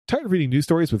Tired of reading news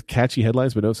stories with catchy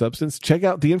headlines but no substance? Check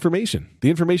out The Information. The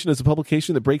Information is a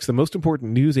publication that breaks the most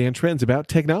important news and trends about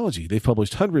technology. They've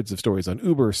published hundreds of stories on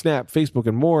Uber, Snap, Facebook,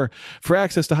 and more. For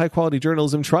access to high-quality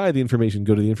journalism, try The Information.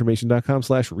 Go to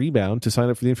theinformation.com/rebound to sign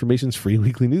up for The Information's free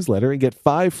weekly newsletter and get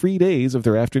 5 free days of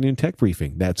their afternoon tech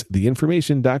briefing. That's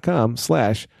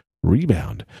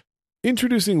theinformation.com/rebound.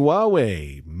 Introducing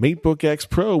Huawei MateBook X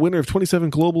Pro, winner of 27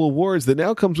 global awards that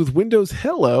now comes with Windows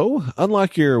Hello.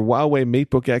 Unlock your Huawei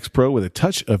MateBook X Pro with a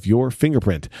touch of your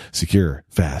fingerprint. Secure,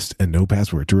 fast, and no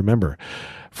password to remember.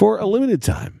 For a limited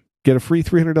time, get a free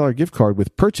 $300 gift card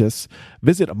with purchase.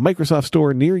 Visit a Microsoft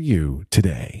store near you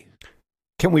today.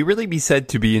 Can we really be said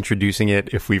to be introducing it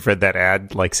if we've read that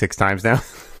ad like 6 times now?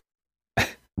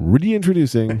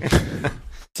 Reintroducing.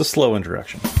 It's a slow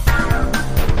introduction.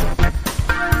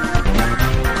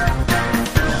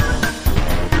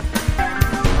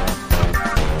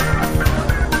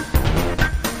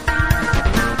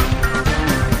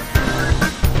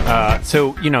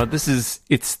 So,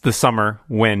 it's the summer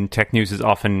when tech news is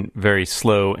often very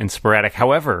slow and sporadic.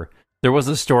 However, there was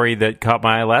a story that caught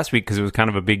my eye last week because it was kind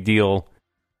of a big deal.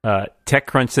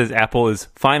 TechCrunch says Apple is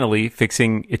finally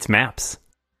fixing its maps.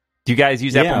 Do you guys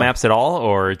use Apple Maps at all,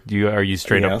 or are you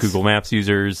straight up Google Maps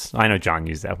users? I know John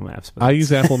used Apple Maps. I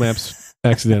use Apple Maps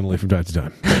accidentally from time to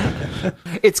time.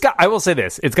 I will say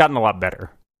this, it's gotten a lot better.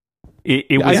 I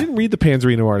didn't read the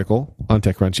Panzerino article on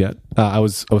TechCrunch yet. I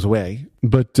was away,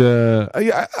 but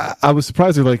I was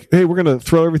surprised. They're like, "Hey, we're going to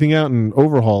throw everything out and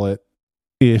overhaul it."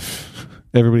 If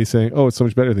everybody's saying, "Oh, it's so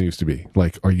much better than it used to be,"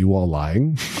 like, are you all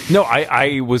lying? No,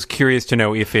 I was curious to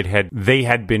know if they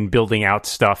had been building out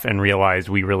stuff and realized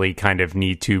we really kind of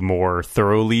need to more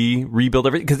thoroughly rebuild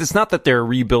everything, because it's not that they're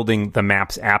rebuilding the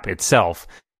Maps app itself;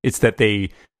 it's that they,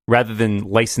 rather than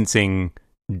licensing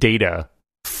data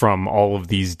from all of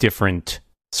these different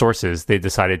sources, they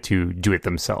decided to do it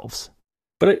themselves.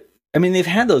 But they've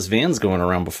had those vans going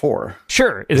around before.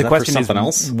 Sure. The question is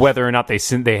else? Whether or not they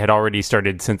had already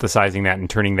started synthesizing that and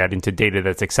turning that into data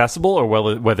that's accessible, or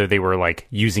whether they were like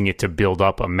using it to build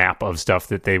up a map of stuff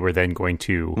that they were then going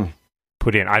to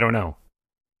put in. I don't know.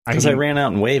 Because I ran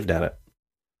out and waved at it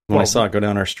when I saw it go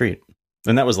down our street.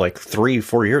 And that was like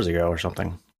 3-4 years ago or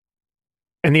something.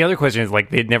 And the other question is, like,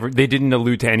 they didn't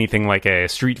allude to anything like a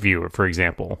Street View, for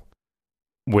example,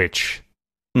 which,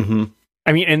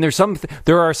 and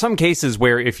there are some cases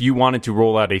where if you wanted to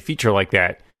roll out a feature like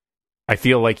that, I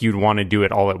feel like you'd want to do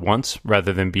it all at once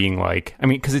rather than being like,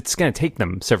 because it's going to take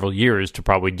them several years to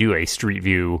probably do a Street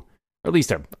View, or at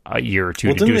least a year or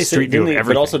two to do a Street View of everything.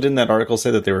 But also, didn't that article say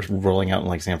that they were rolling out in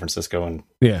like San Francisco? And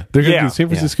they're going to do San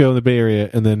Francisco and the Bay Area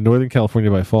and then Northern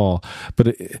California by fall.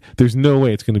 But there's no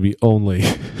way it's going to be only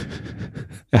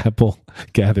Apple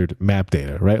gathered map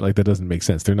data, right? Like, that doesn't make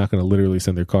sense. They're not going to literally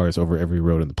send their cars over every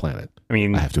road on the planet. I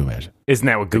have to imagine. Isn't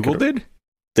that what Google did?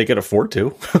 They could afford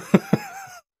to.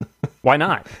 Why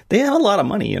not? They have a lot of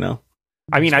money,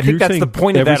 I think that's the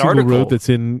point of that article. Every road that's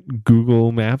in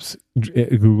Google Maps,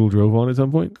 Google drove on at some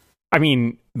point?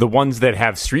 The ones that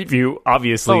have Street View,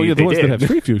 obviously. Oh, yeah, the ones that have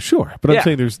Street View, sure. But I'm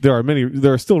saying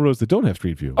there are still roads that don't have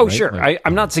Street View. Oh, right? sure. Like,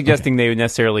 I'm not suggesting they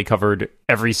necessarily covered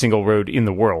every single road in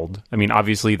the world.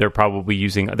 Obviously, they're probably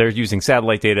using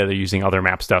satellite data, they're using other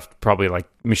map stuff, probably like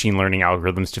machine learning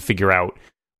algorithms to figure out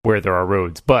where there are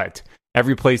roads. But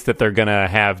every place that they're going to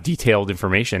have detailed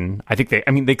information, I think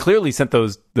they clearly sent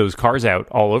those cars out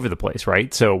all over the place,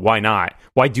 right? So why not?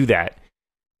 Why do that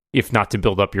if not to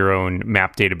build up your own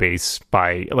map database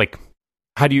by, like,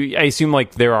 I assume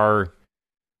like there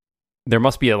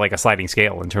must be a sliding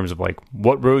scale in terms of like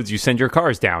what roads you send your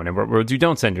cars down and what roads you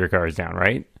don't send your cars down,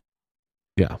 right?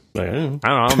 Yeah. I don't know.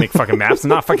 I'll make fucking maps. I'm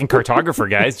not a fucking cartographer,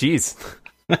 guys. Jeez.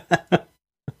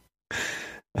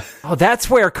 Oh, that's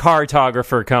where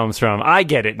cartographer comes from. I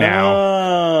get it now.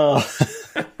 Oh.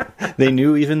 They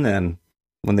knew even then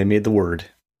when they made the word.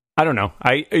 I don't know.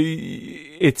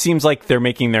 It seems like they're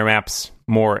making their maps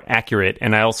more accurate,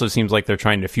 and it also seems like they're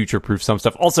trying to future-proof some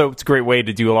stuff. Also, it's a great way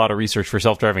to do a lot of research for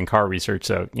self-driving car research,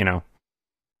 so,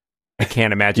 I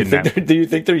can't imagine that. Do you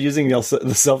think they're using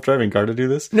the self-driving car to do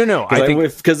this? No.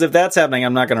 Because if that's happening,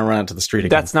 I'm not going to run out to the street again.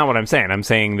 That's not what I'm saying. I'm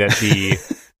saying that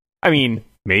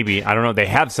maybe, I don't know, they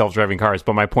have self-driving cars,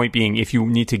 but my point being, if you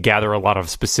need to gather a lot of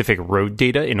specific road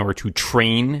data in order to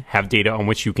have data on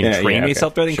which you can train a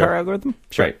self-driving car algorithm?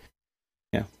 Sure. Right.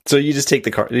 Yeah. So you just take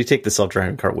the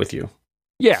self-driving car with you.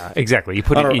 Yeah, exactly. You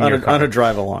put it in your car. On a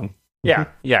drive along. Yeah.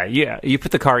 You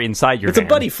put the car inside your van.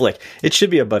 It's a buddy flick. It should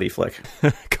be a buddy flick.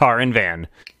 Car and van.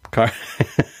 Car.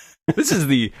 This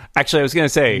is actually, I was going to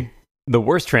say the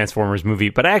worst Transformers movie,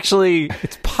 but actually,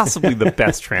 it's possibly the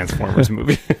best Transformers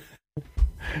movie.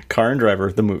 Car and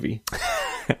Driver, the movie.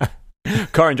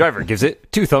 Car and Driver gives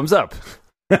it 2 thumbs up.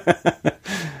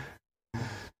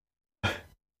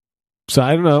 So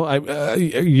I don't know. Are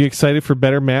you excited for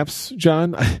better maps,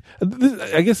 John? I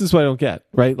guess this is what I don't get,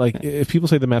 right? Like, if people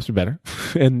say the maps are better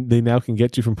and they now can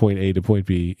get you from point A to point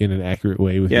B in an accurate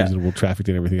way with reasonable traffic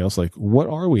and everything else, like, what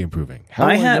are we improving? How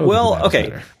do I know that the map is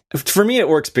better? For me, it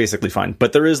works basically fine.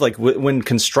 But there is like when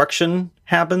construction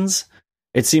happens,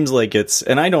 it seems like it's,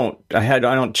 and I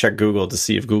don't check Google to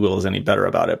see if Google is any better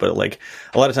about it. But like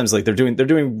a lot of times, like they're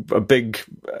doing a big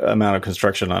amount of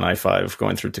construction on I-5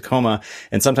 going through Tacoma,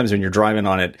 and sometimes when you're driving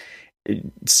on it,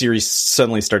 Siri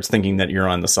suddenly starts thinking that you're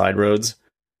on the side roads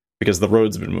because the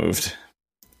road's been moved,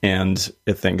 and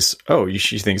it thinks,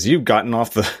 she thinks you've gotten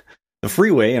off the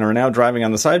freeway and are now driving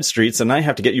on the side streets, and I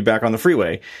have to get you back on the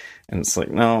freeway. And it's like,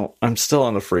 no, I'm still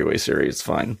on the freeway, Siri. It's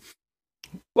fine.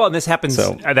 Well, and this happens.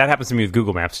 That happens to me with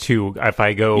Google Maps too. If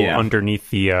I go underneath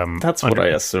the, that's what I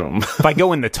assume. If I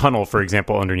go in the tunnel, for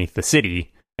example, underneath the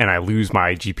city, and I lose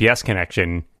my GPS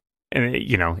connection, and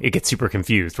it gets super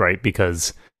confused, right?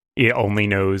 Because it only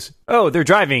knows, they're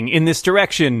driving in this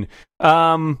direction.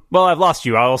 Well, I've lost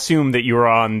you. I'll assume that you're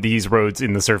on these roads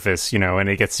in the surface, and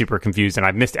it gets super confused, and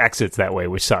I've missed exits that way,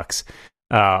 which sucks.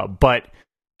 But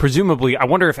presumably, I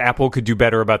wonder if Apple could do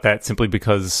better about that, simply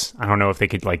because I don't know if they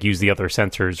could like use the other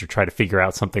sensors or try to figure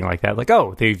out something like that. Like,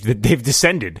 they've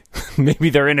descended.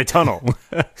 Maybe they're in a tunnel.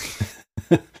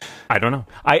 I don't know.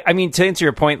 I mean, to answer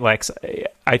your point, Lex,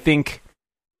 I think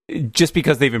just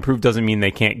because they've improved doesn't mean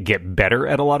they can't get better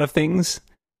at a lot of things.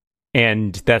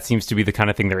 And that seems to be the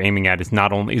kind of thing they're aiming at,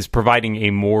 is providing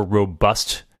a more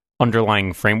robust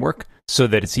underlying framework so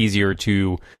that it's easier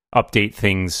to update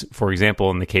things, for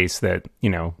example, in the case that,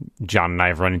 John and I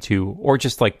have run into, or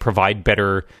just like provide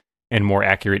better and more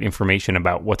accurate information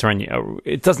about what's around you.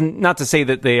 It doesn't, not to say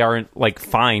that they aren't like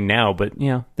fine now, but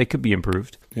they could be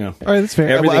improved. Yeah. All right, that's fair.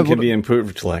 Everything can be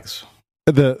improved, Lex.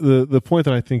 The point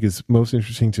that I think is most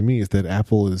interesting to me is that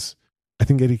Apple is, I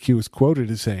think Eddie Q is quoted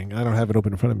as saying, I don't have it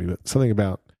open in front of me, but something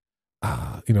about,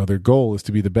 their goal is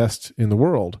to be the best in the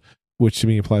world, which to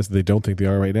me implies that they don't think they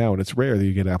are right now. And it's rare that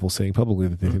you get Apple saying publicly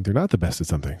that they think they're not the best at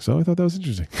something. So I thought that was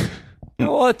interesting.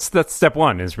 Well, that's step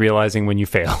one, is realizing when you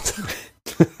failed.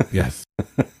 Yes.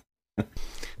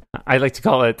 I like to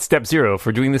call it step 0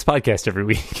 for doing this podcast every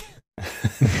week.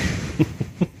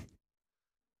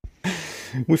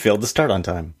 We failed to start on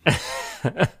time.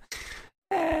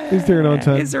 Is there an on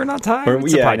time? Is there an on time?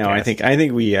 I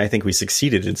think we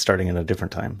succeeded in starting at a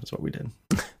different time. That's what we did.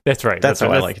 That's right. That's how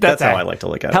I like to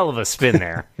look at it. Hell of a spin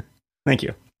there. Thank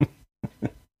you.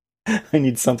 I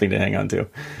need something to hang on to.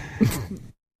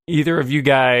 Either of you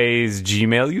guys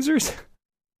Gmail users?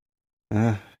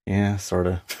 Yeah, sort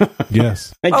of.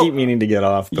 Yes. I keep meaning to get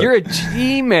off. But... You're a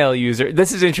Gmail user.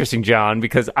 This is interesting, John,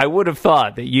 because I would have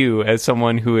thought that you, as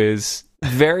someone who is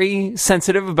very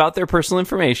sensitive about their personal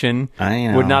information,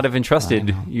 would not have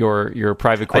entrusted your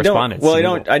private correspondence.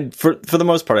 For the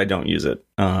most part, I don't use it.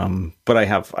 But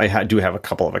I do have a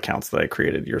couple of accounts that I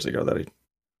created years ago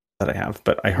that I have,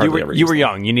 but I hardly ever use them. You were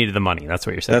young. You needed the money. That's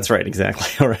what you're saying. That's right. Exactly.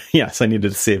 All right. Yes, I needed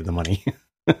to save the money.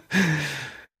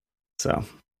 So,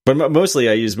 but mostly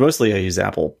I use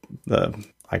Apple, the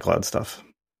iCloud stuff.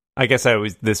 I guess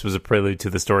this was a prelude to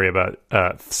the story about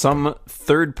some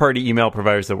third-party email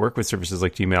providers that work with services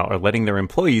like Gmail are letting their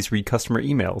employees read customer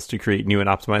emails to create new and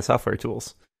optimized software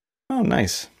tools. Oh,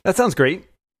 nice. That sounds great.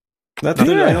 I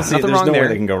don't see there's no way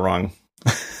they can go wrong.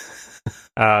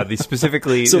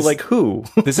 Specifically, who?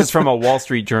 This is from a Wall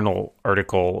Street Journal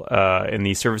article, and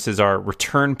these services are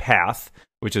Return Path,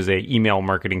 which is a email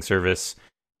marketing service,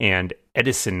 and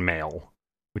Edison Mail,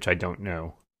 which I don't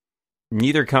know.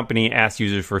 Neither company asked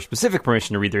users for specific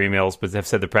permission to read their emails, but have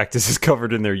said the practice is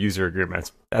covered in their user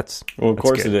agreements. Of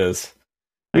course it is.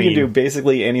 We can do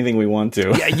basically anything we want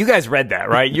to. Yeah, you guys read that,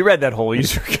 right? You read that whole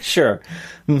user agreement. Sure.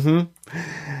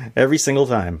 Mm-hmm. Every single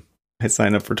time. I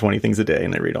sign up for 20 things a day,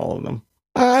 and I read all of them.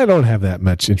 I don't have that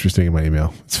much interesting in my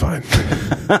email. It's fine.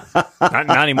 Not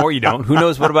anymore, you don't. Who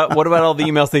knows? What about all the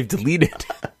emails they've deleted?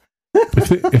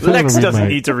 If Lex doesn't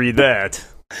need to read that.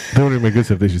 If they want to read my good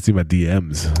stuff, they should see my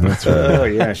DMs. That's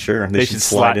right. Yeah, sure. They should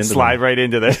slide right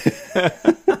into that.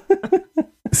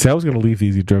 See, I was going to leave the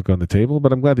easy joke on the table,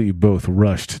 but I'm glad that you both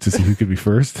rushed to see who could be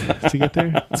first to get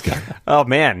there. Let's go. Oh,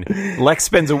 man. Lex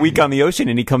spends a week on the ocean,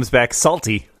 and he comes back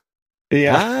salty.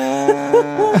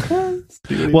 Yeah.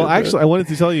 Well, actually, I wanted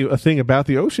to tell you a thing about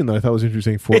the ocean that I thought was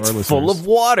interesting for our listeners. It's full of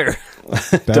water.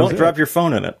 Don't drop your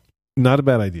phone in it. Not a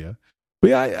bad idea. But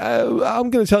yeah,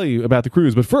 I'm going to tell you about the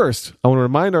cruise. But first, I want to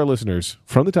remind our listeners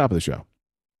from the top of the show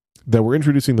that we're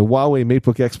introducing the Huawei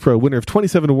MateBook X Pro, winner of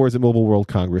 27 awards at Mobile World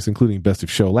Congress, including Best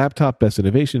of Show Laptop, Best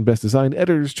Innovation, Best Design,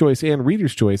 Editor's Choice, and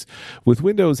Reader's Choice. With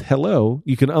Windows Hello,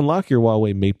 you can unlock your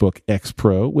Huawei MateBook X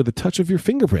Pro with a touch of your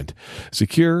fingerprint.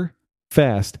 Secure,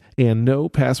 fast, and no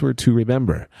password to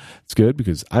remember. It's good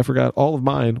because I forgot all of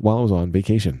mine while I was on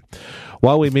vacation.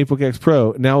 Huawei MateBook X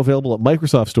Pro, now available at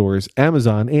Microsoft stores,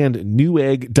 Amazon, and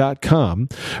Newegg.com.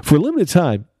 For a limited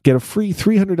time, get a free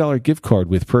 $300 gift card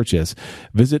with purchase.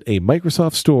 Visit a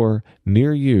Microsoft store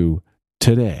near you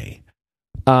today.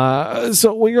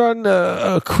 So when you're on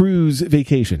a cruise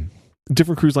vacation,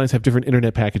 different cruise lines have different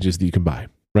internet packages that you can buy,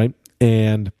 right?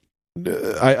 And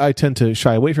I tend to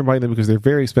shy away from buying them because they're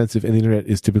very expensive and the internet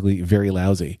is typically very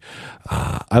lousy.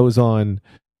 I was on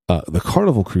the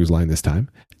Carnival Cruise Line this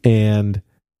time, and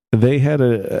they had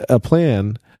a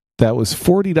plan that was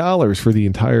 $40 for the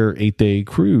entire 8-night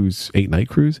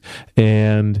cruise,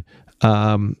 and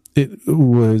it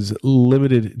was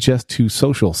limited just to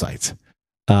social sites.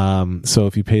 So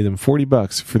if you pay them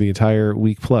 $40 for the entire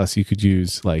week plus, you could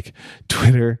use like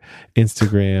Twitter,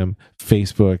 Instagram,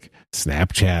 Facebook,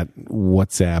 Snapchat,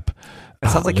 WhatsApp. It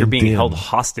sounds like LinkedIn. you're being held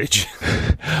hostage.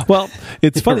 Well,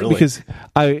 it's funny Really? because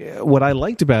what I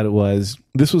liked about it was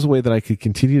this was a way that I could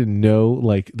continue to know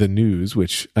like the news,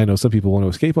 which I know some people want to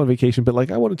escape on vacation, but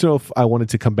like I wanted to know if I wanted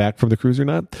to come back from the cruise or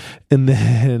not. And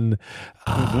then,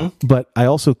 but I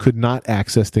also could not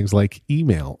access things like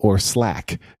email or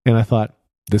Slack. And I thought,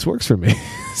 this works for me.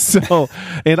 So,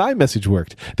 and iMessage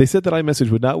worked. They said that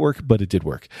iMessage would not work, but it did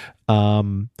work.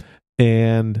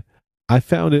 And I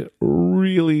found it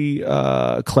really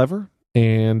clever,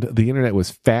 and the internet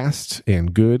was fast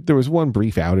and good. There was one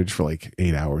brief outage for like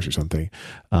 8 hours or something.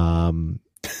 And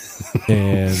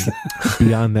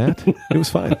beyond that, it was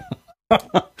fine.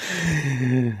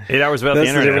 8 hours without the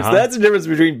internet, huh? That's the difference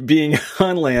between being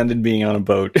on land and being on a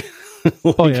boat.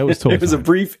 Oh yeah, it was totally It was fine. a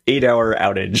brief 8-hour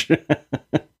outage.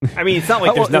 I mean, it's not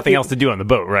like there's nothing else to do on the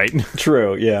boat, right?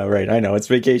 True. Yeah, right. I know. It's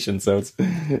vacation, so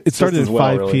It started at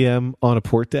 5 p.m. on a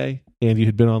port day, and you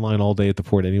had been online all day at the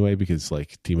port anyway because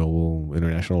like T-Mobile,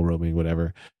 international roaming,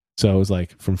 whatever. So it was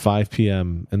like from 5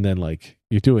 p.m. and then like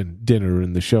you're doing dinner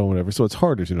and the show and whatever. So it's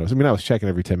harder to notice. I mean, I was checking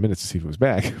every 10 minutes to see if it was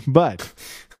back, but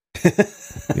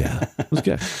yeah, it was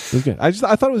good. It was good. I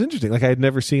thought it was interesting. Like I had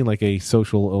never seen like a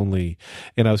social only,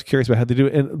 and I was curious about how they do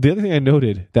it. And the other thing I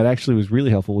noted that actually was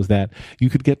really helpful was that you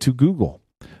could get to Google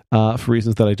for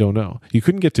reasons that I don't know. You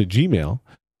couldn't get to Gmail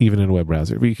even in a web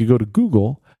browser, but you could go to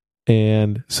Google,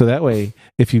 and so that way,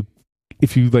 if you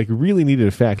like really needed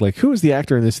a fact, like who is the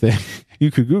actor in this thing,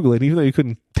 you could Google it, even though you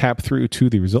couldn't tap through to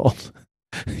the result.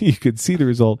 You could see the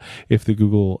result if the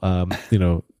Google,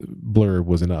 blur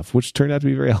was enough, which turned out to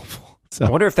be very helpful. So, I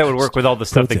wonder if that would work with all the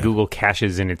stuff that tip. Google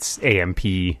caches in its AMP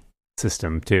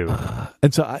system, too.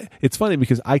 And so it's funny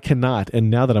because I cannot, and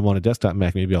now that I'm on a desktop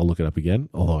Mac, maybe I'll look it up again,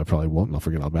 although I probably won't and I'll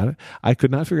forget all about it. I could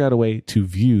not figure out a way to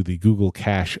view the Google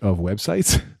cache of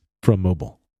websites from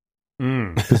mobile.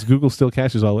 Because Google still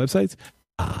caches all websites,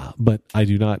 but I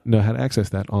do not know how to access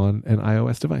that on an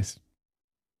iOS device.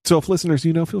 So if listeners,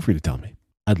 feel free to tell me.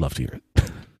 I'd love to hear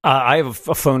it. I have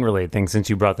a phone-related thing since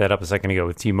you brought that up a second ago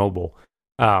with T-Mobile.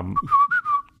 Nope,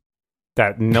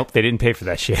 they didn't pay for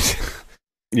that shit.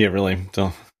 Yeah, really.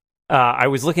 So I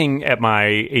was looking at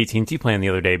my AT&T plan the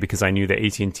other day because I knew that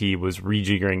AT&T was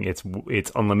rejiggering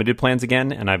its unlimited plans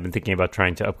again, and I've been thinking about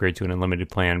trying to upgrade to an unlimited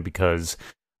plan because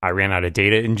I ran out of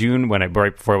data in June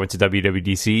right before I went to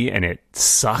WWDC, and it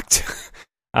sucked.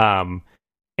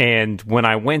 And when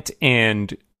I went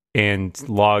and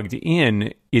logged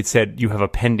in, it said you have a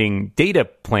pending data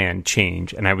plan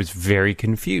change, and I was very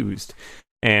confused.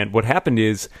 And what happened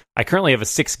is I currently have a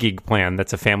 6 gig plan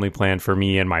that's a family plan for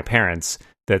me and my parents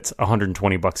that's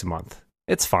 $120 a month.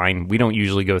 It's fine. We don't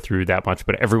usually go through that much,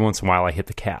 but every once in a while I hit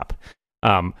the cap.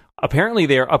 Apparently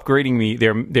they're upgrading me.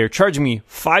 They're charging me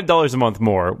 $5 a month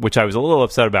more, which I was a little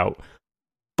upset about,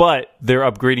 but they're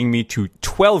upgrading me to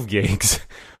 12 gigs.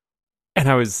 And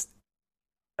I was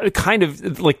kind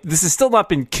of like, this has still not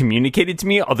been communicated to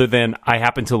me other than I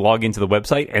happened to log into the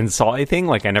website and saw a thing.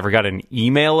 Like I never got an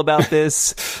email about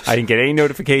this. I didn't get any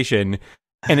notification.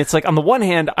 And it's like, on the one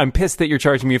hand, I'm pissed that you're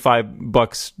charging me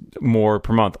 $5 more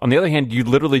per month. On the other hand, you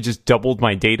literally just doubled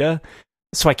my data.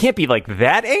 So I can't be like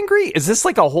that angry. Is this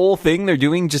like a whole thing they're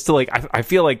doing just to like, I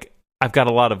feel like I've got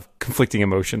a lot of conflicting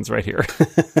emotions right here.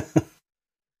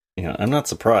 yeah, I'm not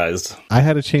surprised. I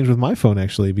had a change with my phone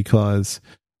actually because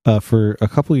for a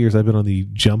couple of years I've been on the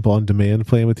jump on demand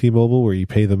plan with T-Mobile where you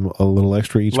pay them a little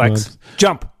extra each month.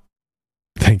 Jump.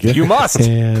 Thank you. You must.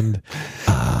 And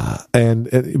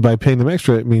And by paying them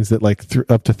extra, it means that like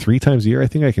up to 3 times a year, I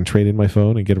think I can trade in my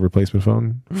phone and get a replacement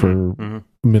phone for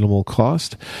minimal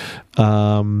cost.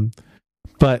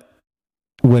 But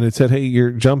when it said, hey, your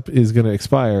jump is going to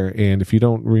expire, and if you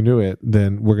don't renew it,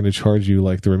 then we're going to charge you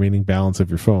like the remaining balance of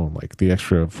your phone, like the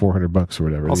extra $400 or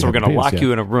whatever. Also, we're going to lock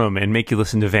you in a room and make you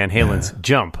listen to Van Halen's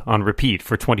Jump on repeat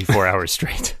for 24 hours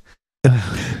straight.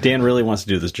 Dan really wants to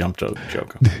do this jump joke.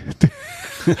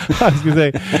 I was going to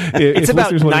say, it's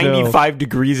about 95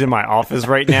 degrees in my office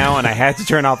right now, and I had to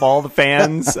turn off all the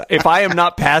fans. If I am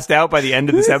not passed out by the end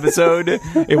of this episode,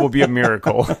 it will be a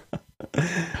miracle.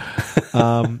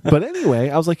 But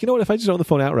anyway, I was like, you know what? If I just own the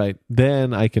phone outright,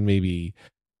 then I can maybe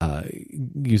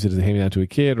use it as a hand me down to a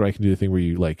kid, or I can do the thing where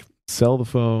you like sell the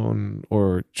phone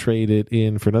or trade it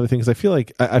in for another thing. Because I feel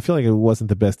like it wasn't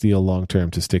the best deal long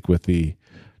term to stick with the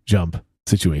jump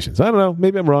situation. So I don't know.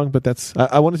 Maybe I'm wrong, but that's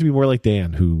I want it to be more like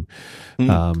Dan, who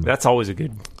that's always a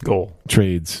good goal.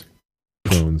 Trades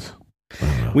phones.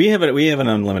 We have an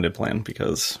unlimited plan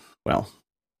because, well,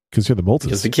 because you're the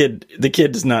multis. Because the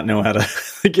kid does not know how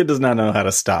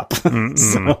to stop. So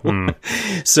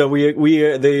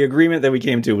the agreement that we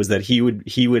came to was that he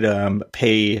would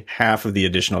pay half of the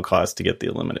additional cost to get the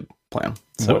unlimited plan.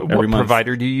 So what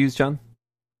provider do you use, John?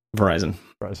 Verizon.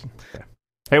 Okay.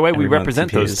 Hey, wait, we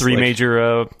represent those three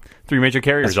major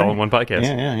carriers all in one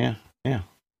podcast. Yeah.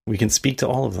 We can speak to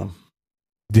all of them.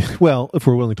 Well, if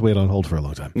we're willing to wait on hold for a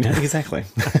long time. Yeah, exactly.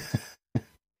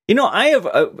 You know,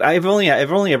 I've only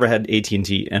ever had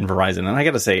AT&T and Verizon, and I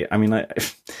got to say, I mean,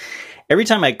 every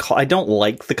time I call, I don't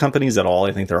like the companies at all.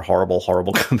 I think they're horrible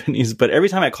companies. But every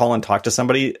time I call and talk to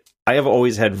somebody, I have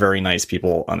always had very nice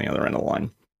people on the other end of the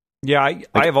line. Yeah,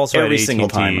 I have also had AT&T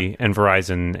and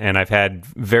Verizon, and I've had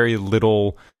very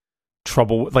little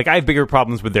trouble. Like, I have bigger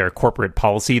problems with their corporate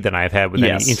policy than I've had with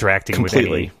any interacting with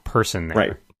any person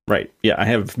there. Right. Yeah, I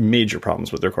have major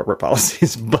problems with their corporate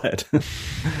policies, but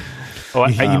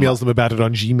I emails them about it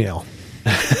on Gmail.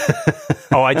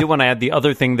 I do want to add the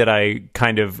other thing that I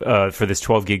kind of for this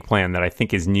 12 gig plan that I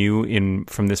think is new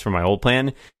from my old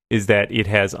plan is that it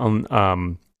has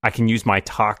I can use my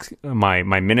talk, my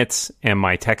minutes and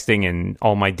my texting and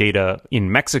all my data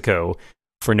in Mexico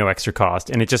for no extra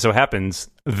cost. And it just so happens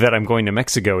that I'm going to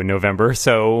Mexico in November.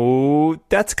 So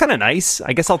that's kind of nice.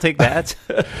 I guess I'll take that.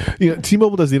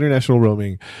 T-Mobile does the international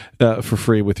roaming for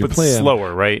free with your plan.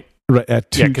 Slower, right? Right, at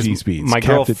 2G speeds.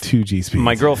 Capped at 2G speeds.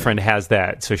 My girlfriend has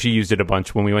that. So she used it a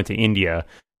bunch when we went to India.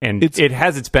 And it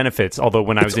has its benefits, although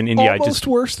when I was in India, almost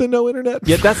worse than no internet.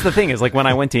 Yeah, that's the thing is like when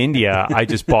I went to India, I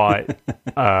just bought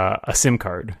a SIM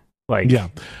card.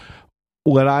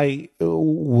 What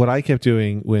I kept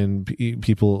doing when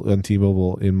people on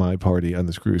T-Mobile in my party on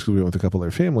this cruise, because we went with a couple of their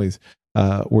families,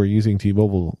 were using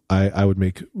T-Mobile, I would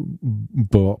make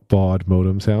baud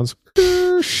modem sounds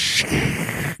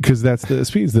because that's the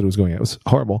speeds that it was going at. It was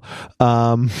horrible.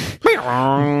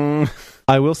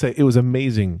 I will say it was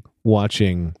amazing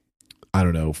watching,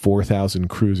 4,000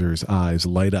 cruisers' eyes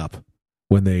light up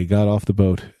when they got off the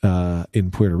boat in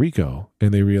Puerto Rico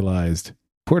and they realized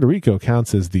Puerto Rico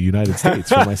counts as the United States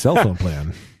for my cell phone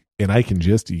plan. And I can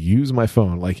just use my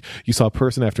phone. Like, you saw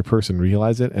person after person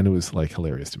realize it, and it was like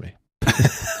hilarious to me.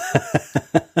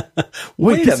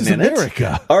 Wait a minute.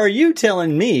 America. Are you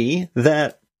telling me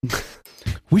that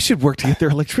we should work to get their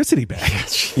electricity back?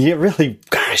 Yeah, really.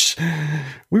 Gosh,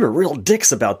 we were real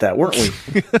dicks about that, weren't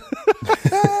we?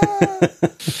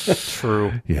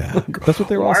 True. Yeah, that's what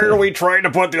they were. Why are we trying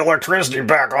to put the electricity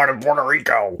back on in Puerto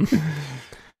Rico?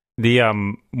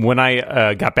 When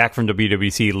I got back from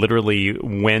WWC, literally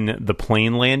when the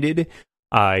plane landed,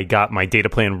 I got my data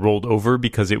plan rolled over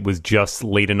because it was just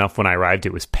late enough when I arrived.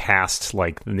 It was past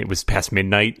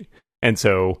midnight, and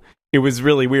so it was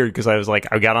really weird because I was like,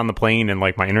 I got on the plane and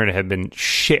like my internet had been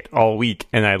shit all week,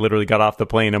 and I literally got off the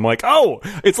plane. I'm like, oh,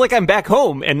 it's like I'm back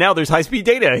home, and now there's high speed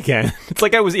data again. It's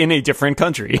like I was in a different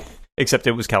country, except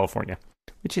it was California,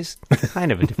 which is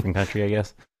kind of a different country, I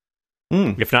guess.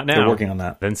 If not now, they're working on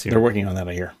that. Then soon. They're working on that,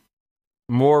 I hear.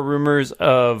 More rumors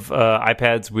of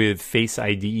iPads with Face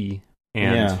ID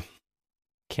and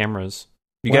cameras.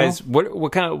 You guys, what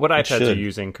iPads are you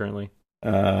using currently?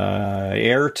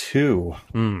 Air 2.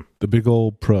 The big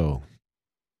old Pro.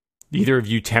 Either of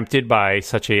you tempted by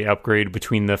such a upgrade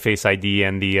between the Face ID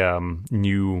and the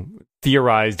new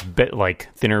theorized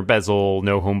thinner bezel,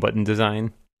 no home button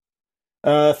design?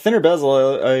 Thinner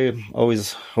bezel. I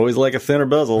always like a thinner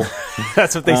bezel.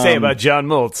 That's what they say about John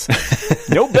Moltz.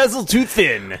 No bezel too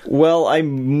thin. Well, I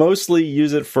mostly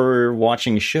use it for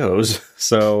watching shows.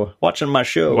 So watching my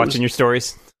shows, watching your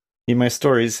stories, my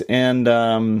stories, and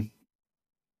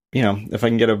if I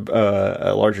can get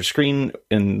a larger screen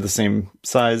in the same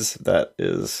size, that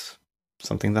is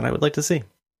something that I would like to see.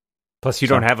 Plus, you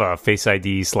don't have a Face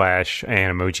ID / an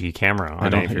emoji camera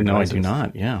on any of your devices. I do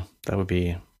not. Yeah, that would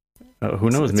be. Who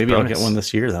knows? Maybe I'll get one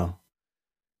this year, though.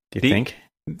 Do you think?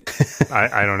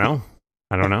 I don't know.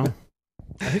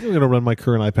 I think I'm going to run my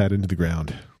current iPad into the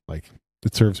ground. Like,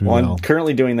 it serves me well. I'm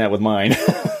currently doing that with mine.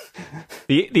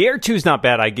 The Air 2 is not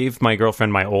bad. I gave my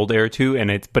girlfriend my old Air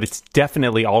 2, but it's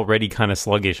definitely already kind of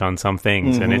sluggish on some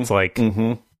things, and it's like,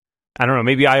 I don't know,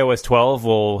 maybe iOS 12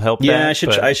 will help. Yeah, I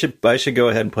should go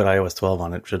ahead and put iOS 12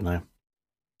 on it, shouldn't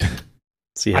I?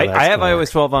 See how I have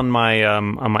iOS 12 on my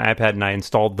iPad, and I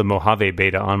installed the Mojave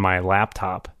beta on my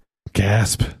laptop.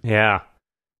 Gasp! Yeah,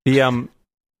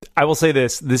 I will say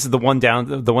this is the one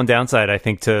downside I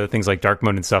think to things like dark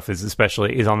mode and stuff is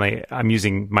I'm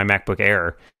using my MacBook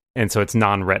Air. And so it's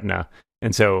non-Retina.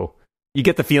 And so you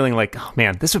get the feeling like, oh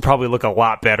man, this would probably look a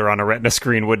lot better on a Retina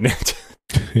screen, wouldn't it?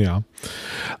 Yeah.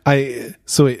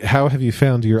 So how have you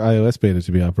found your iOS beta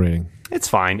to be operating? It's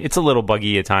fine. It's a little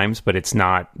buggy at times, but it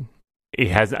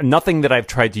has nothing that I've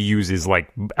tried to use is like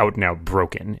out and out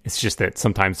broken. It's just that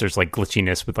sometimes there's like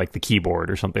glitchiness with like the keyboard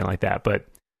or something like that. But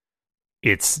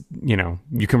it's,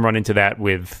 you can run into that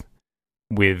with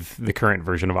the current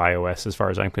version of iOS as far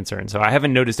as I'm concerned. So I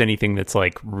haven't noticed anything that's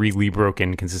like really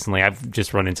broken consistently. I've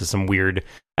just run into I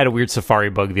had a weird Safari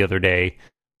bug the other day,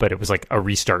 but it was like a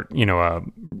restart, a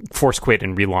force quit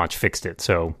and relaunch fixed it.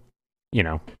 So,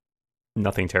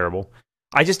 nothing terrible.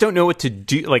 I just don't know what to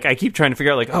do. Like, I keep trying to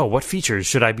figure out like, what features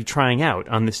should I be trying out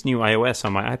on this new iOS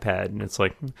on my iPad? And it's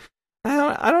like,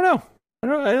 I don't know.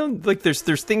 I don't like, there's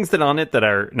things that on it that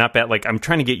are not bad. Like, I'm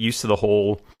trying to get used to the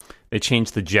whole, they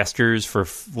changed the gestures for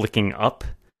flicking up.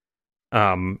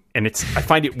 And I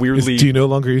find it weirdly. Do you no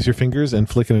longer use your fingers and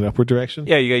flick in an upward direction?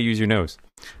 Yeah, you gotta use your nose.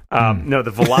 No, the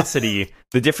velocity,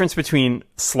 the difference between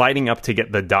sliding up to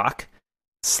get the dock,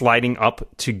 sliding up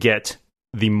to get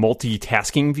the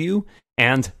multitasking view,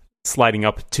 and sliding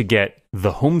up to get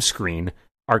the home screen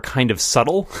are kind of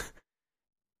subtle.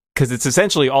 Because it's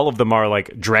essentially all of them are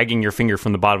like dragging your finger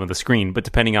from the bottom of the screen, but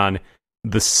depending on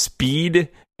the speed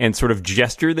and sort of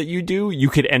gesture that you do, you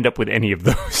could end up with any of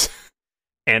those.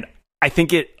 And I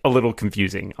think it a little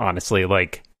confusing, honestly.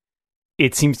 Like,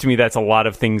 it seems to me that's a lot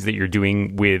of things that you're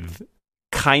doing with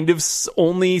kind of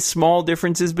only small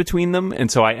differences between them.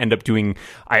 And so I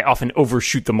often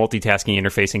overshoot the multitasking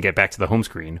interface and get back to the home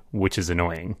screen, which is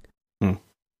annoying.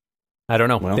 I don't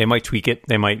know. Well, they might tweak it.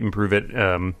 They might improve it.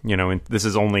 And this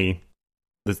is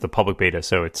the public beta,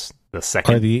 so it's the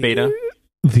second beta.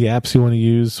 The apps you want to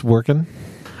use working?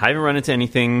 I haven't run into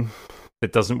anything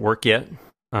that doesn't work yet.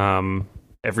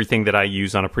 Everything that I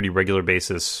use on a pretty regular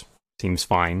basis seems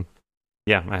fine.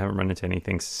 Yeah, I haven't run into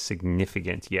anything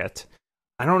significant yet.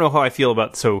 I don't know how I feel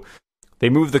about... So they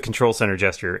moved the control center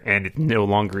gesture, and it no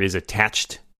longer is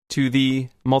attached to the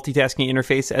multitasking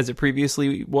interface as it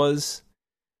previously was.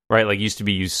 Right, like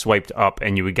you swiped up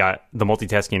and you got the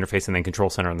multitasking interface and then control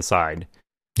center on the side.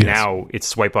 Yes. Now it's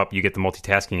swipe up, you get the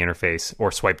multitasking interface,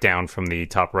 or swipe down from the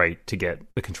top right to get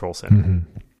the control center.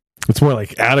 Mm-hmm. It's more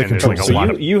like out of control.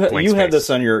 Like so you have this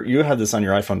on your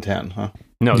iPhone 10, huh?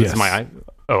 No, this is my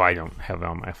I don't have it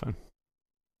on my iPhone.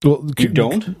 Well, you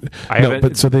don't?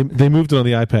 But so they moved it on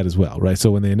the iPad as well, right? So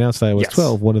when they announced iOS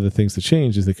 12, one of the things that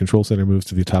changed is the control center moves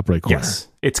to the top right corner. Yes,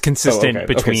 it's consistent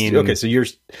between. Okay, so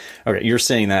you're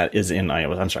saying that is in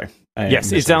iOS. I'm sorry.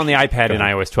 Yes, it's on the iPad, and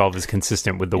iOS 12 is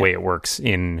consistent with the way it works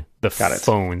in the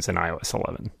phones in iOS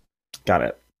 11. Got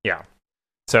it. Yeah.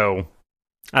 So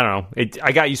I don't know.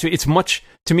 I got used to it. It's much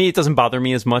to me. It doesn't bother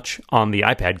me as much on the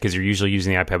iPad because you're usually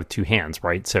using the iPad with two hands,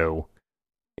 right? So.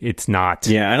 It's not.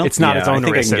 Yeah, it's not its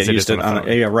onerous as it is on the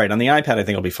phone. Yeah, right. On the iPad, I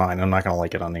think it'll be fine. I'm not going to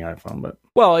like it on the iPhone, but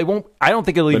it won't. I don't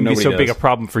think it'll even be so big a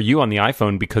problem for you on the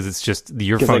iPhone because it's just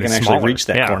your phone is smaller. Actually reach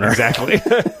that corner. Exactly.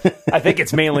 I think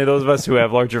it's mainly those of us who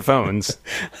have larger phones.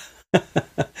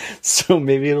 So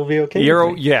maybe it'll be okay.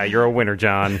 You're a winner,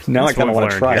 John. Now I kind of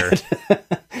want to try it.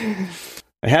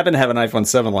 I happen to have an iPhone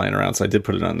 7 lying around, so I did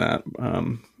put it on that.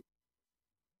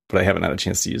 But I haven't had a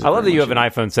chance to use it. I love that you have an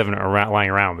iPhone 7 lying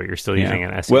around, but you're still using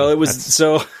an SE. Well, it was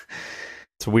so...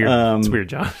 It's weird. It's weird,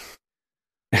 John.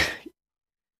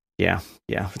 Yeah.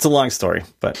 It's a long story,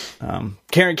 but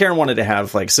Karen wanted to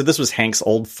have, so this was Hank's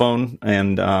old phone,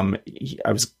 and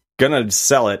I was going to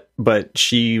sell it, but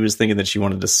she was thinking that she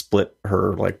wanted to split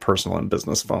her, personal and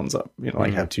business phones up,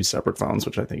 have two separate phones,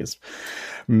 which I think is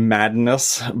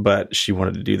madness, but she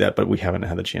wanted to do that, but we haven't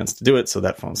had the chance to do it, so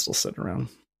that phone's still sitting around.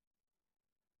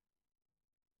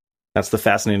 That's the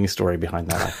fascinating story behind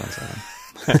that iPhone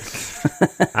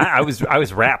 7. I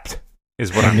was rapt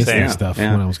is what I'm missed saying. that stuff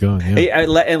Yeah. when I was going. Yeah. Hey, I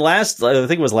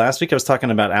think it was last week I was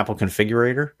talking about Apple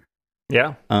Configurator.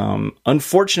 Yeah.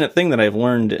 Unfortunate thing that I've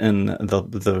learned in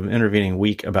the intervening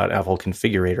week about Apple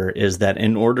Configurator is that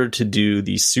in order to do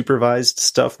the supervised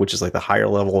stuff, which is like the higher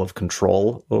level of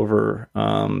control over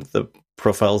the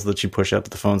profiles that you push up,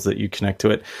 the phones that you connect to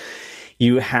it,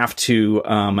 you have to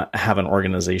have an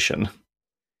organization.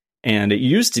 And it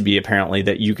used to be apparently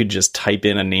that you could just type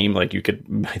in a name, like you could.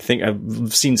 I think I've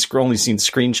only seen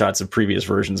screenshots of previous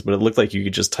versions, but it looked like you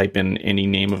could just type in any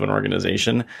name of an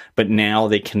organization. But now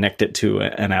they connect it to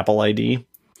an Apple ID,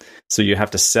 so you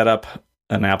have to set up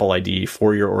an Apple ID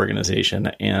for your organization,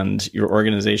 and your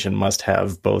organization must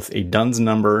have both a DUNS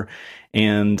number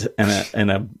and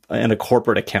a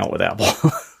corporate account with Apple.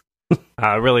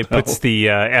 Really puts the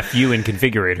FU in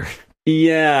configurator.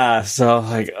 Yeah, so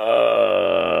like,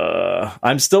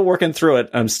 I'm still working through it.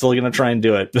 I'm still gonna try and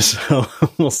do it. So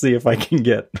we'll see if I can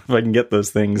get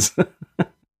those things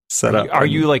set up. Are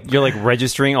you like you're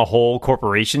registering a whole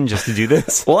corporation just to do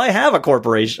this? Well, I have a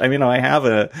corporation. I mean, I have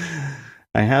a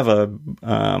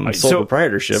sole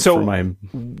proprietorship for my.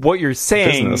 What you're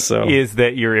saying business, is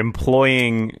that you're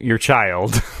employing your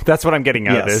child. That's what I'm getting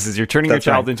out of this. Is you're turning your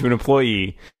child into an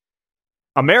employee.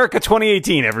 America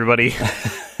 2018, everybody.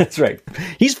 That's right.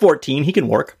 He's 14. He can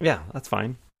work. Yeah, that's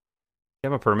fine. You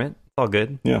have a permit. It's all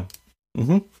good. Yeah.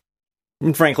 Mm-hmm.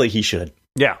 And frankly, he should.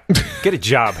 Yeah. Get a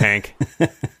job, Hank.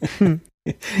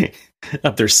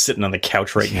 Up there sitting on the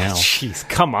couch right now. Jeez,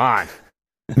 come on.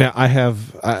 Now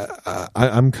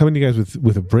I'm coming to you guys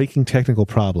with a breaking technical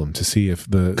problem to see if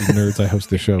the nerds I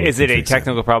host the show. Is it a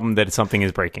technical problem that something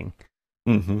is breaking?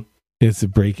 Mm-hmm. It's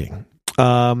breaking.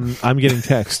 I'm getting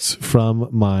texts from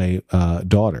my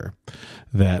daughter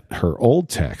that her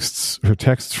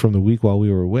texts from the week while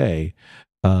we were away,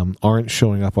 aren't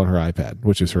showing up on her iPad,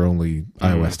 which is her only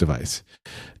iOS device.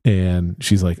 And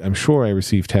she's like, I'm sure I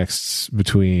received texts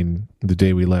between the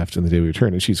day we left and the day we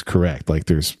returned. And she's correct. Like,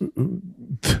 there's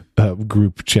a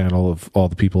group channel of all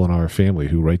the people in our family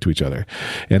who write to each other.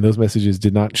 And those messages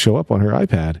did not show up on her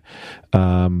iPad,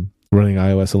 running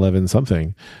iOS 11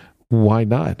 something. Why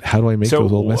not? How do I make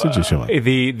those old messages show up? Was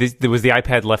the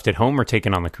iPad left at home or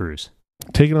taken on the cruise?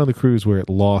 Taken on the cruise where it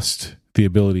lost the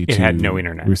ability to had no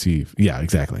internet. receive. Yeah,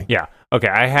 exactly. Yeah. Okay,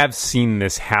 I have seen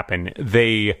this happen.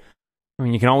 I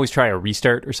mean, you can always try a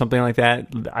restart or something like that.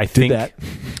 I think that.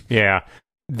 Yeah.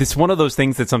 This is one of those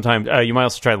things that sometimes you might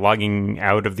also try logging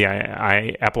out of the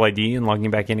Apple ID and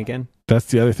logging back in again. That's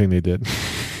the other thing they did.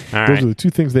 All those right. are the two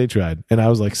things they tried. And I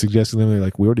was like suggesting them. They're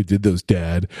like, we already did those,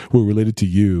 Dad. We're related to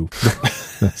you.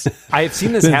 I have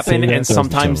seen this Then happen, say that and doesn't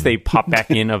sometimes tell they pop back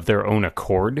in of their own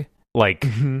accord. Like,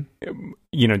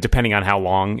 depending on how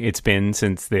long it's been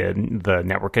since the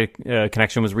network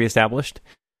connection was reestablished.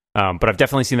 But I've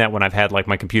definitely seen that when I've had like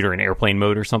my computer in airplane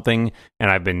mode or something,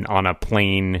 and I've been on a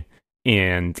plane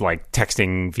and like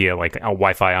texting via like a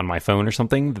Wi-Fi on my phone or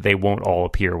something. They won't all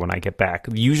appear when I get back.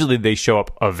 Usually they show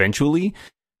up eventually,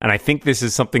 and I think this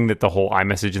is something that the whole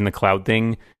iMessage in the cloud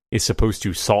thing is supposed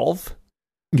to solve.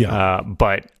 Yeah.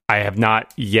 But I have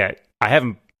not yet. I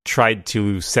haven't tried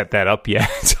to set that up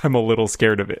yet. I'm a little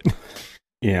scared of it.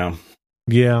 Yeah.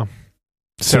 Yeah.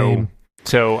 Same.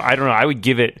 So I don't know. I would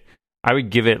give it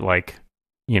like,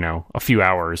 a few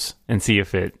hours and see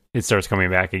if it starts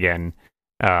coming back again.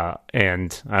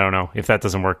 And I don't know if that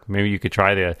doesn't work. Maybe you could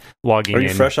try the logging in. Are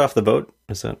you fresh off the boat?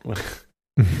 Is that what?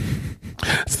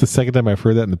 It's the second time I've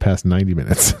heard that in the past 90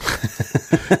 minutes.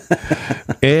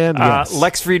 And yes,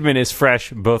 Lex Friedman is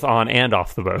fresh both on and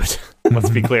off the boat.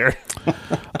 Let's be clear.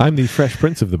 I'm the Fresh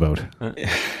Prince of the boat.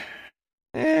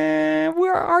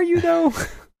 Where are you, though?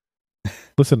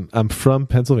 Listen, I'm from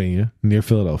Pennsylvania, near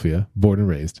Philadelphia, born and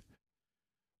raised.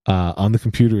 On the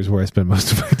computer is where I spend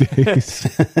most of my days.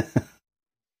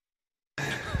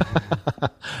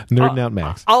 Nerding out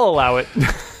Max. I'll allow it.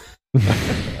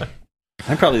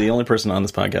 I'm probably the only person on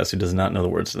this podcast who does not know the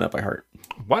words to that by heart.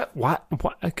 What?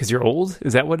 Because you're old?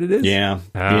 Is that what it is? Yeah.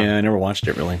 Yeah, I never watched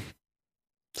it really.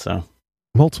 So.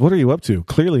 Maltz, what are you up to?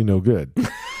 Clearly no good.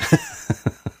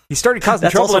 You started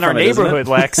causing trouble in our neighborhood,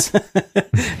 Lex.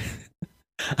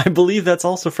 I believe that's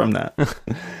also from that.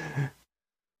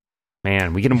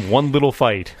 Man, we get him one little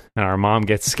fight, and our mom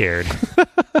gets scared.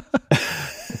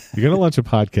 You're going to launch a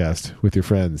podcast with your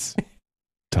friends,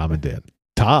 Tom and Dan.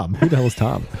 Tom? Who the hell is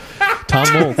Tom? Tom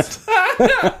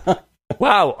Maltz.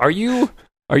 Wow, are you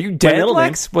dead,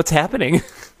 Lex? What's happening?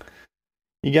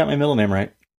 You got my middle name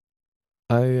right.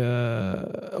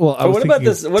 What about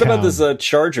this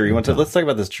charger? Let's talk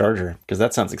about this charger, because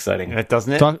that sounds exciting.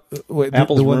 Doesn't it?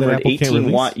 Apple's rumored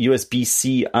 18-watt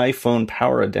USB-C iPhone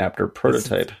power adapter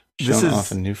prototype Shown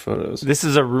off in new photos. This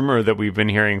is a rumor that we've been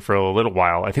hearing for a little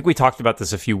while. I think we talked about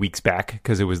this a few weeks back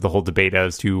because it was the whole debate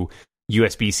as to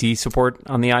USB-C support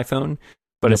on the iPhone.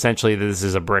 But essentially, this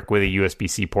is a brick with a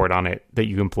USB-C port on it that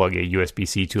you can plug a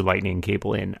USB-C to Lightning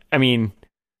cable in. I mean,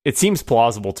 it seems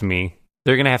plausible to me.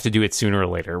 They're going to have to do it sooner or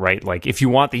later, right? Like, if you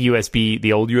want the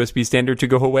old USB standard to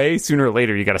go away, sooner or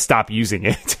later, you got to stop using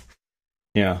it.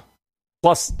 Yeah.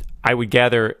 Plus, I would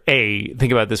gather,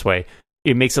 think about it this way.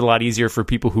 It makes it a lot easier for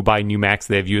people who buy new Macs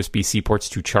that have USB-C ports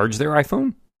to charge their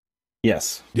iPhone.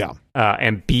 Yes. Yeah.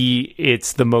 And B,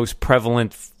 it's the most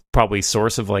prevalent, probably,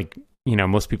 source of, like, you know,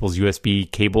 most people's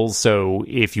USB cables. So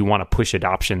if you want to push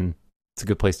adoption, it's a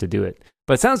good place to do it.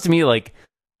 But it sounds to me like,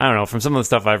 I don't know, from some of the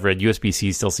stuff I've read,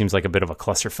 USB-C still seems like a bit of a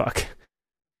clusterfuck.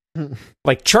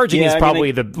 Like, charging is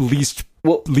probably the least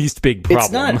big problem.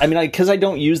 It's not. I mean, because I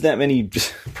don't use that many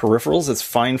peripherals, it's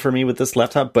fine for me with this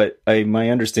laptop. But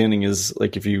my understanding is,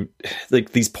 like, if you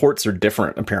like, these ports are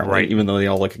different apparently, right, even though they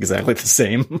all look exactly the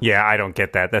same. Yeah, I don't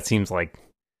get that. That seems like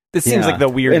the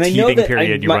weird teething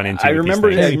period you run into. I remember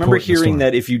hearing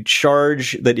that if you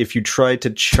try to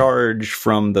charge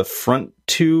from the front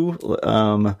two,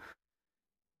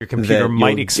 your computer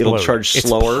might explode. It'll charge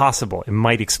slower. It's possible. It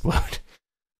might explode.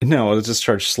 No, it'll just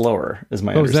charge slower. Is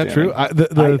my understanding. Is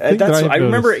that true? I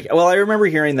remember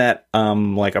hearing that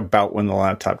like about when the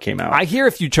laptop came out. I hear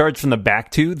if you charge from the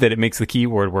back too, that it makes the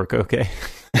keyboard work okay.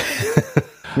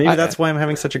 Maybe that's why I'm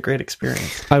having such a great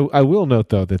experience. I will note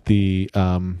though that the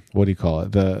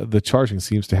the charging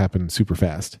seems to happen super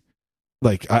fast.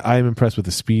 Like I'm impressed with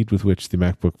the speed with which the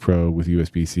MacBook Pro with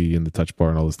USB-C and the Touch Bar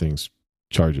and all those things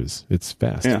charges. It's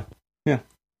fast. Yeah.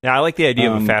 I like the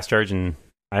idea of a fast charging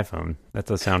iPhone. That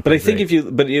does sound. But I think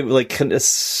great.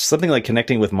 Something like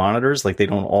connecting with monitors, like they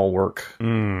don't all work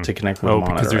to connect with a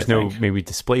monitor. Because there's no maybe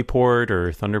DisplayPort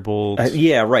or Thunderbolt.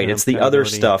 Yeah, right. It's the other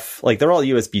stuff. Like they're all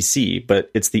USB-C,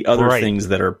 but it's the other things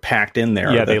that are packed in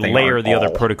there. Yeah, they layer the other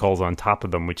protocols on top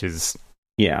of them, which is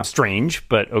strange,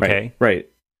 but okay. Right.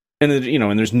 And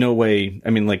and there's no way. I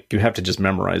mean, like you have to just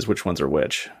memorize which ones are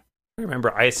which. I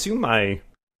remember. I assume I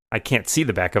can't see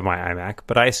the back of my iMac,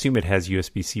 but I assume it has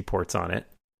USB-C ports on it.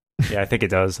 Yeah, I think it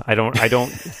does. I don't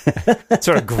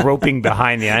sort of groping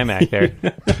behind the iMac there.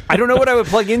 I don't know what I would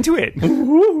plug into it.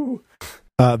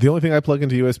 The only thing I plug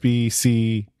into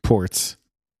USB-C ports,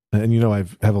 and I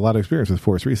have a lot of experience with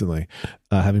ports recently,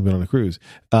 having been on a cruise,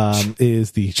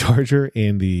 is the charger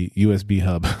and the USB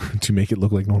hub to make it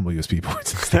look like normal USB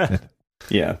ports instead.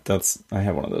 Yeah, I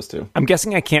have one of those too. I'm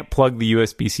guessing I can't plug the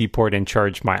USB-C port and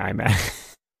charge my iMac.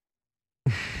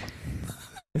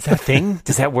 Is that a thing?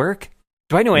 Does that work?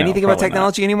 Do I know anything about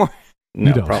technology anymore?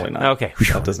 No, probably not. Okay.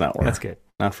 That does not work. That's good.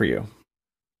 Not for you.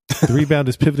 The Rebound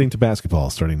is pivoting to basketball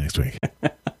starting next week.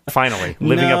 Finally,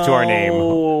 living up to our name.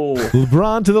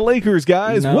 LeBron to the Lakers,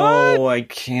 guys. No, what? I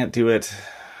can't do it.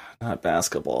 Not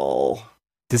basketball.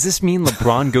 Does this mean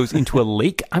LeBron goes into a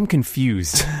lake? I'm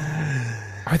confused.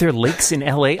 Are there lakes in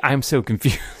LA? I'm so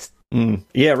confused.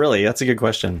 Yeah, really. That's a good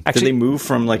question. Actually, did they move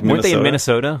from like Minnesota? Weren't they in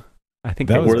Minnesota? I think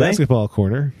that was basketball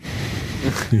corner.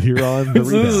 You're on the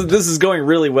Rebound. This is going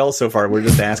really well so far. We're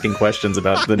just asking questions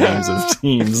about the names of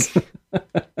teams.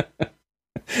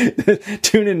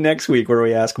 Tune in next week where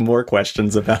we ask more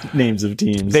questions about names of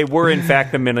teams. They were, in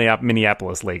fact, the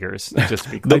Minneapolis Lakers, just to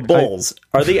be clear. The Bulls.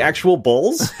 Are they actual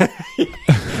Bulls?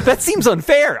 That seems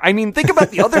unfair. I mean, think about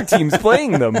the other teams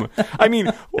playing them. I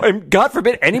mean, God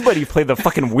forbid anybody play the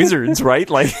fucking Wizards, right?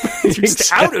 Like, you're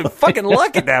just out of fucking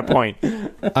luck at that point.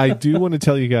 I do want to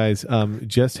tell you guys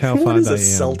just how fond I am. What is a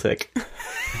Celtic?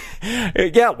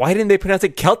 Yeah, why didn't they pronounce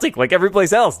it Celtic like every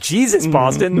place else? Jesus,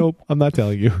 Boston. Nope, I'm not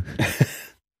telling you.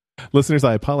 Listeners,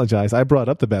 I apologize. I brought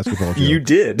up the basketball joke. You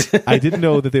did. I didn't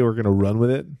know that they were going to run with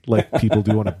it like people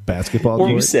do on a basketball court.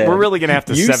 We're really going to have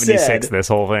to 76 this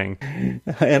whole thing.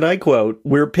 And I quote,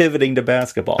 we're pivoting to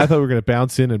basketball. I thought we were going to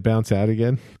bounce in and bounce out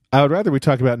again. I would rather we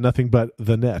talk about nothing but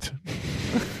the net.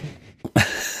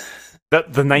 The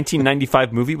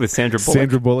 1995 movie with Sandra Bullock?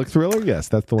 Sandra Bullock thriller? Yes,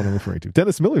 that's the one I'm referring to.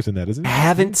 Dennis Miller's in that, isn't he? I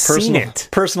haven't seen it.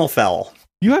 Personal foul.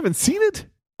 You haven't seen it?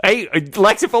 Hey,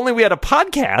 Lex, if only we had a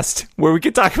podcast where we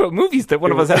could talk about movies that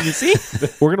one of us hasn't seen.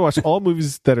 We're going to watch all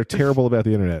movies that are terrible about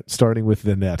the internet, starting with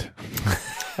The Net.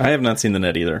 I have not seen The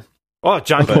Net either. Oh,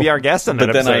 John could be our guest on that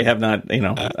episode. But then I have not,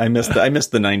 I missed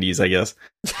the 90s, I guess.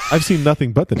 I've seen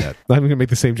nothing but The Net. I'm going to make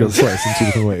the same joke twice in two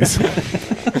different ways.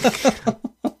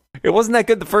 It wasn't that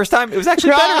good the first time. It was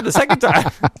actually better the second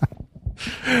time.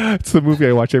 It's the movie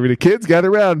I watch every day. Kids, gather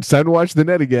around. It's time to watch The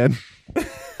Net again.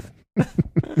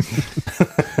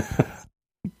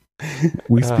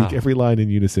 We speak every line in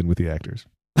unison with the actors.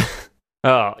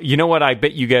 You know what I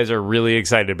bet you guys are really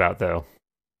excited about, though?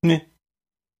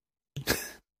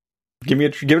 Give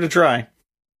it a try.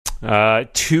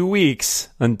 2 weeks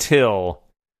until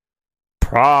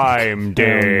Prime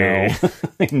Day. Oh, no.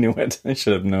 I knew it. I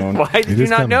should have known. Why did you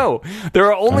not know? There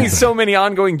are only so many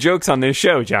ongoing jokes on this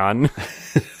show, John.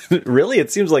 Really?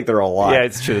 It seems like there are a lot. Yeah,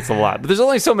 it's true. It's a lot. But there's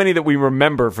only so many that we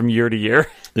remember from year to year.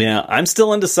 Yeah, I'm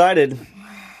still undecided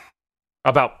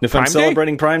About if Prime I'm Day?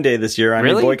 celebrating Prime Day this year. I may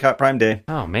Really? boycott Prime Day.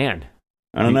 Oh, man.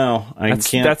 I don't know.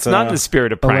 That's not in the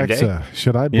spirit of Prime Day. Alexa,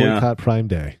 should I boycott Prime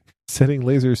Day? Setting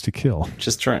lasers to kill.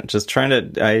 Just trying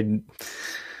to.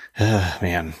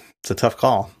 Man, it's a tough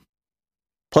call.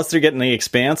 Plus, they're getting the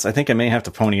Expanse. I think I may have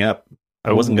to pony up.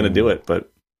 I wasn't going to do it, but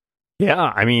Yeah,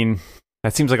 I mean,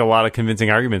 that seems like a lot of convincing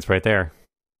arguments right there.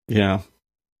 yeah.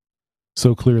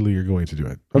 So clearly, you're going to do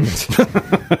it.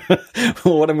 Okay.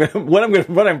 What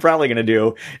I'm probably going to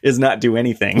do is not do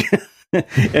anything,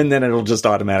 and then it'll just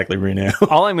automatically renew.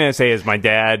 All I'm going to say is my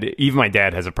dad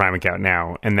has a Prime account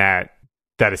now, and that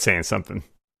is saying something.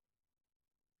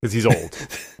 Because he's old,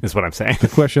 is what I'm saying. The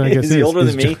question, I guess, Is he older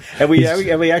than me? Have we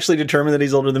is- actually determined that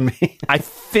he's older than me? I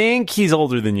think he's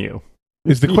older than you.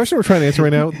 Is the question we're trying to answer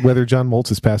right now whether John Moltz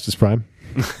has passed his prime?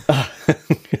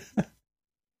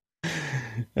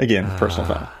 Again, personal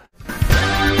thought.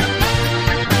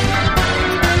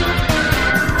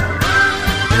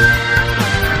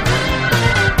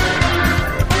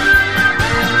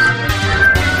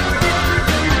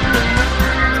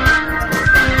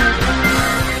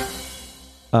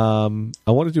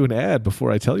 I want to do an ad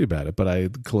before I tell you about it, but I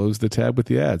closed the tab with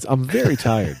the ads. I'm very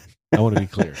tired. I want to be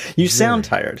clear. You sound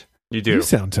tired. You do. You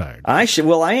sound tired. I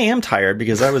am tired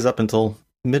because I was up until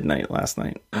midnight last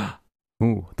night.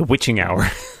 Ooh, the witching hour.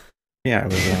 Yeah, I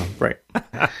was right.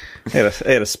 I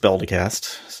had a spell to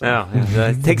cast. So. Oh,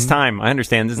 it takes time. I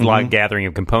understand. This is a lot of gathering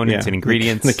of components and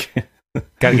ingredients.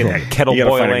 Got to get that kettle You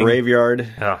gotta find a boiling. graveyard.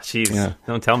 Oh, jeez. Yeah.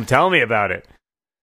 Don't tell me about it.